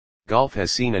Golf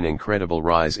has seen an incredible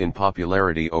rise in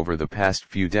popularity over the past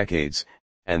few decades,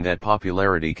 and that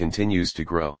popularity continues to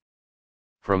grow.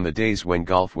 From the days when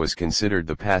golf was considered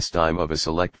the pastime of a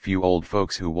select few old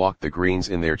folks who walked the greens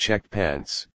in their checked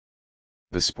pants,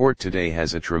 the sport today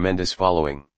has a tremendous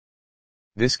following.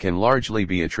 This can largely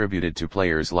be attributed to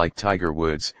players like Tiger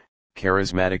Woods,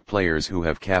 charismatic players who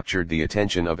have captured the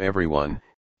attention of everyone,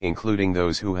 including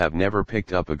those who have never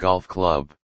picked up a golf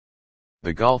club.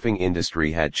 The golfing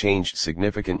industry had changed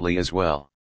significantly as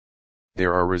well.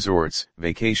 There are resorts,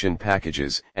 vacation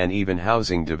packages, and even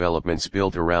housing developments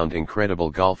built around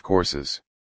incredible golf courses.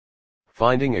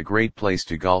 Finding a great place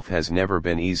to golf has never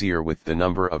been easier, with the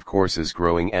number of courses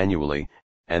growing annually,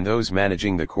 and those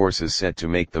managing the courses set to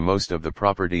make the most of the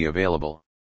property available.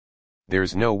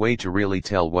 There's no way to really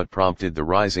tell what prompted the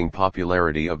rising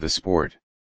popularity of the sport.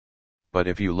 But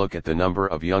if you look at the number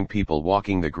of young people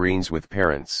walking the greens with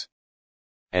parents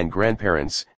and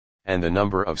grandparents, and the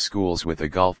number of schools with a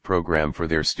golf program for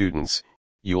their students,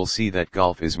 you'll see that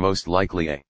golf is most likely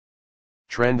a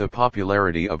trend, the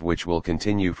popularity of which will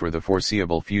continue for the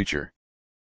foreseeable future.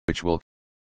 Which will